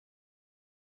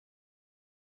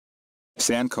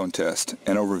Sand cone test,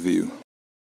 an overview.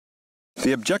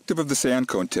 The objective of the sand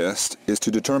cone test is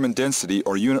to determine density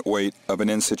or unit weight of an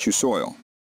in situ soil.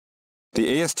 The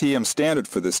ASTM standard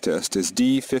for this test is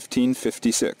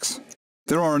D1556.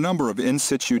 There are a number of in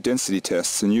situ density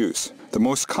tests in use. The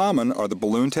most common are the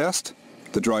balloon test,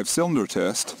 the drive cylinder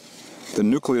test, the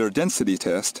nuclear density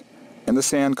test, and the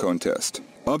sand cone test.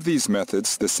 Of these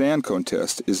methods, the sand cone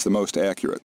test is the most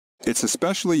accurate. It's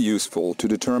especially useful to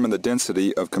determine the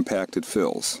density of compacted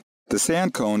fills. The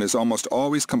sand cone is almost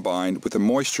always combined with a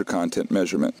moisture content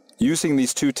measurement. Using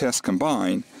these two tests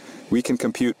combined, we can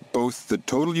compute both the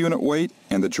total unit weight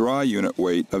and the dry unit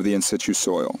weight of the in situ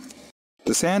soil.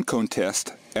 The sand cone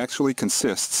test actually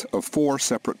consists of 4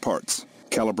 separate parts: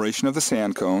 calibration of the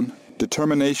sand cone,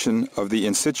 determination of the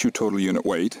in situ total unit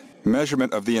weight,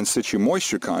 measurement of the in situ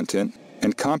moisture content,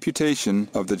 and computation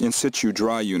of the in situ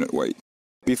dry unit weight.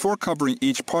 Before covering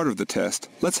each part of the test,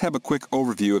 let's have a quick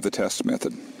overview of the test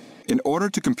method. In order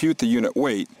to compute the unit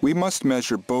weight, we must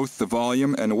measure both the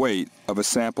volume and weight of a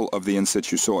sample of the in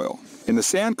situ soil. In the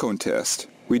sand cone test,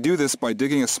 we do this by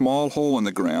digging a small hole in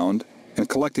the ground and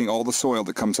collecting all the soil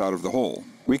that comes out of the hole.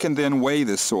 We can then weigh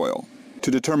this soil. To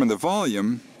determine the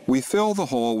volume, we fill the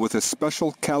hole with a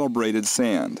special calibrated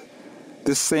sand.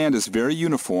 This sand is very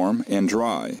uniform and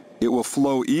dry. It will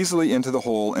flow easily into the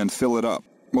hole and fill it up.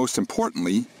 Most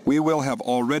importantly, we will have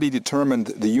already determined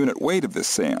the unit weight of this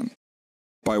sand.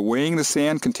 By weighing the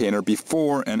sand container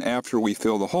before and after we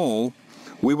fill the hole,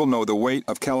 we will know the weight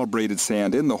of calibrated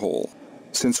sand in the hole.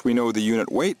 Since we know the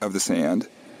unit weight of the sand,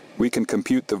 we can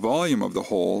compute the volume of the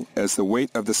hole as the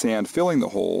weight of the sand filling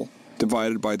the hole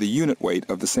divided by the unit weight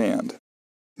of the sand.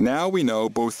 Now we know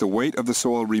both the weight of the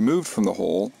soil removed from the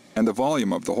hole and the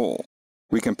volume of the hole.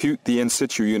 We compute the in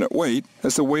situ unit weight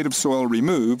as the weight of soil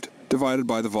removed divided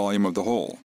by the volume of the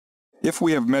hole. If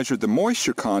we have measured the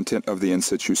moisture content of the in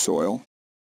situ soil,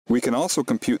 we can also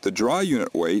compute the dry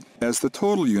unit weight as the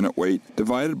total unit weight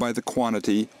divided by the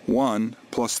quantity 1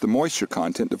 plus the moisture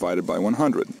content divided by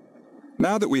 100.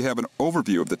 Now that we have an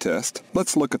overview of the test,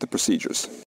 let's look at the procedures.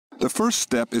 The first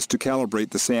step is to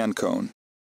calibrate the sand cone.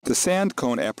 The sand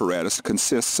cone apparatus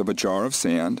consists of a jar of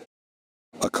sand,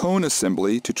 a cone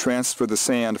assembly to transfer the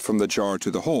sand from the jar to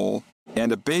the hole,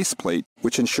 and a base plate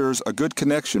which ensures a good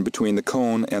connection between the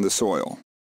cone and the soil.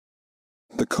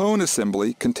 The cone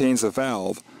assembly contains a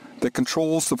valve that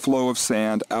controls the flow of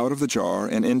sand out of the jar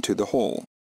and into the hole.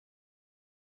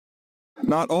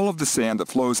 Not all of the sand that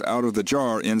flows out of the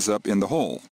jar ends up in the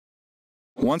hole.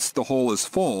 Once the hole is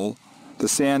full, the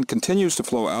sand continues to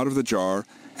flow out of the jar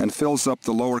and fills up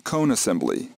the lower cone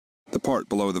assembly, the part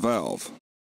below the valve.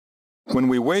 When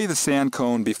we weigh the sand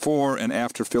cone before and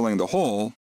after filling the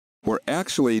hole, we're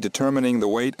actually determining the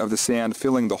weight of the sand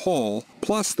filling the hole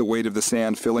plus the weight of the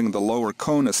sand filling the lower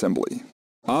cone assembly.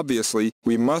 Obviously,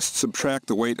 we must subtract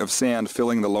the weight of sand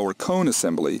filling the lower cone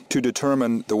assembly to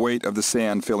determine the weight of the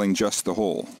sand filling just the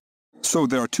hole. So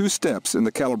there are 2 steps in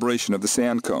the calibration of the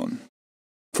sand cone.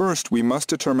 First, we must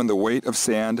determine the weight of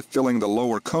sand filling the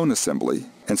lower cone assembly,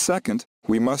 and second,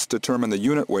 we must determine the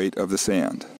unit weight of the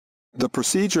sand. The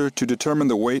procedure to determine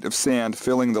the weight of sand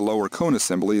filling the lower cone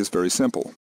assembly is very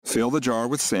simple. Fill the jar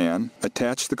with sand,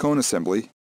 attach the cone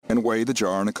assembly, and weigh the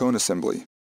jar and a cone assembly.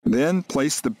 Then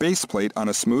place the base plate on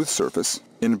a smooth surface.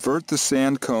 Invert the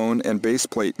sand cone and base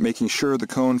plate, making sure the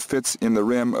cone fits in the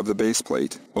rim of the base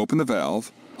plate. Open the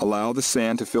valve, allow the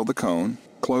sand to fill the cone,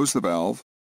 close the valve,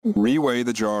 reweigh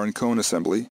the jar and cone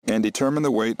assembly, and determine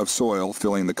the weight of soil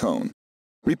filling the cone.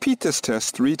 Repeat this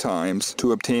test 3 times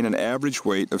to obtain an average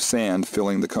weight of sand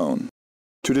filling the cone.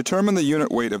 To determine the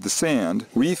unit weight of the sand,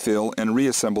 refill and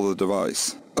reassemble the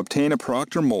device. Obtain a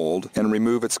Proctor mold and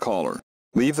remove its collar.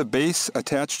 Leave the base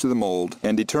attached to the mold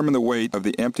and determine the weight of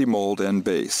the empty mold and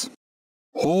base.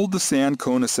 Hold the sand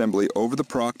cone assembly over the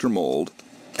Proctor mold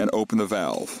and open the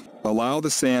valve. Allow the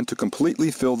sand to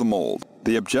completely fill the mold.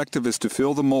 The objective is to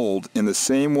fill the mold in the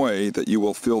same way that you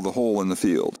will fill the hole in the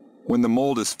field. When the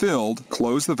mold is filled,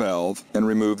 close the valve and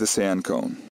remove the sand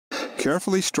cone.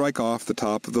 Carefully strike off the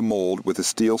top of the mold with a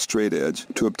steel straight edge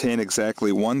to obtain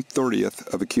exactly 1/30th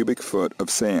of a cubic foot of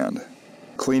sand.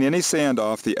 Clean any sand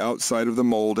off the outside of the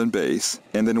mold and base,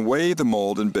 and then weigh the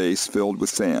mold and base filled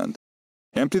with sand.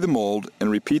 Empty the mold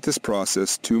and repeat this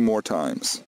process 2 more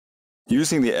times.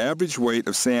 Using the average weight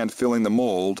of sand filling the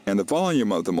mold and the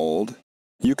volume of the mold,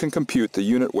 you can compute the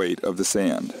unit weight of the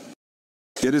sand.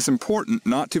 It is important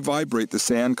not to vibrate the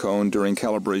sand cone during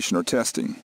calibration or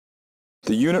testing.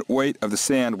 The unit weight of the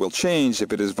sand will change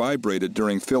if it is vibrated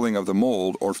during filling of the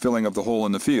mold or filling of the hole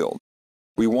in the field.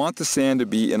 We want the sand to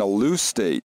be in a loose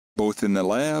state, both in the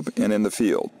lab and in the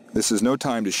field. This is no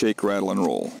time to shake, rattle, and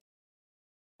roll.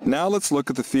 Now let's look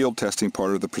at the field testing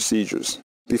part of the procedures.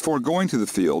 Before going to the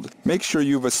field, make sure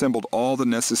you've assembled all the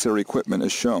necessary equipment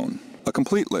as shown. A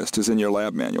complete list is in your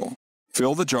lab manual.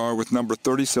 Fill the jar with number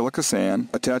 30 silica sand,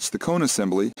 attach the cone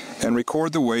assembly, and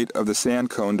record the weight of the sand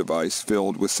cone device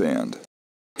filled with sand.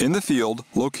 In the field,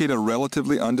 locate a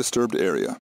relatively undisturbed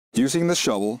area. Using the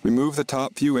shovel, remove the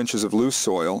top few inches of loose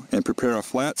soil and prepare a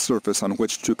flat surface on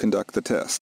which to conduct the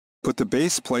test. Put the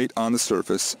base plate on the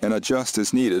surface and adjust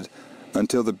as needed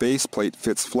until the base plate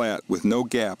fits flat with no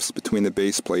gaps between the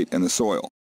base plate and the soil.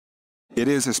 It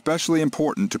is especially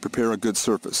important to prepare a good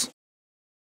surface.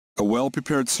 A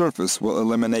well-prepared surface will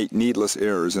eliminate needless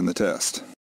errors in the test.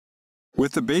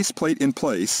 With the base plate in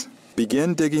place,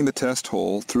 begin digging the test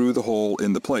hole through the hole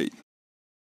in the plate.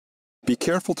 Be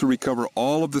careful to recover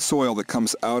all of the soil that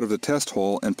comes out of the test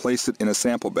hole and place it in a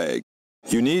sample bag.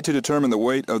 You need to determine the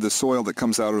weight of the soil that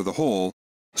comes out of the hole,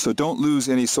 so don't lose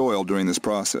any soil during this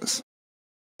process.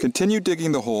 Continue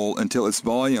digging the hole until its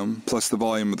volume plus the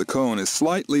volume of the cone is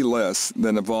slightly less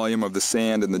than the volume of the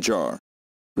sand in the jar.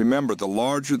 Remember, the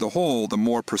larger the hole, the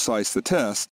more precise the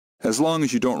test, as long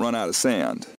as you don't run out of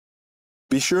sand.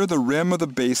 Be sure the rim of the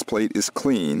base plate is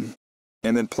clean,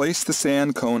 and then place the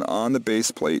sand cone on the base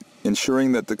plate,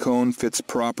 ensuring that the cone fits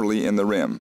properly in the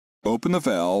rim. Open the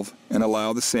valve and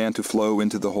allow the sand to flow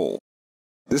into the hole.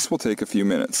 This will take a few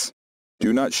minutes.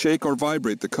 Do not shake or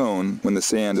vibrate the cone when the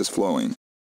sand is flowing.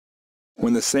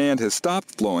 When the sand has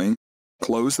stopped flowing,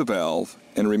 close the valve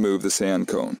and remove the sand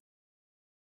cone.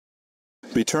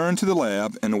 Return to the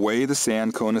lab and weigh the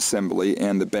sand cone assembly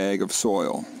and the bag of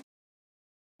soil.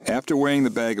 After weighing the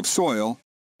bag of soil,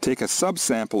 take a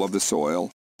subsample of the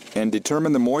soil and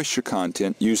determine the moisture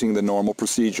content using the normal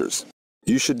procedures.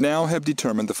 You should now have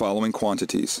determined the following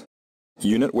quantities: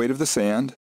 unit weight of the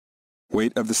sand,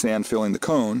 weight of the sand filling the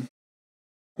cone,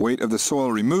 weight of the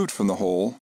soil removed from the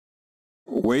hole,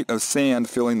 weight of sand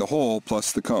filling the hole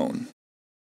plus the cone.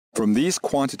 From these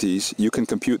quantities, you can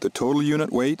compute the total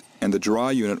unit weight and the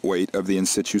dry unit weight of the in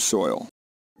situ soil.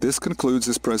 This concludes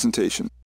this presentation.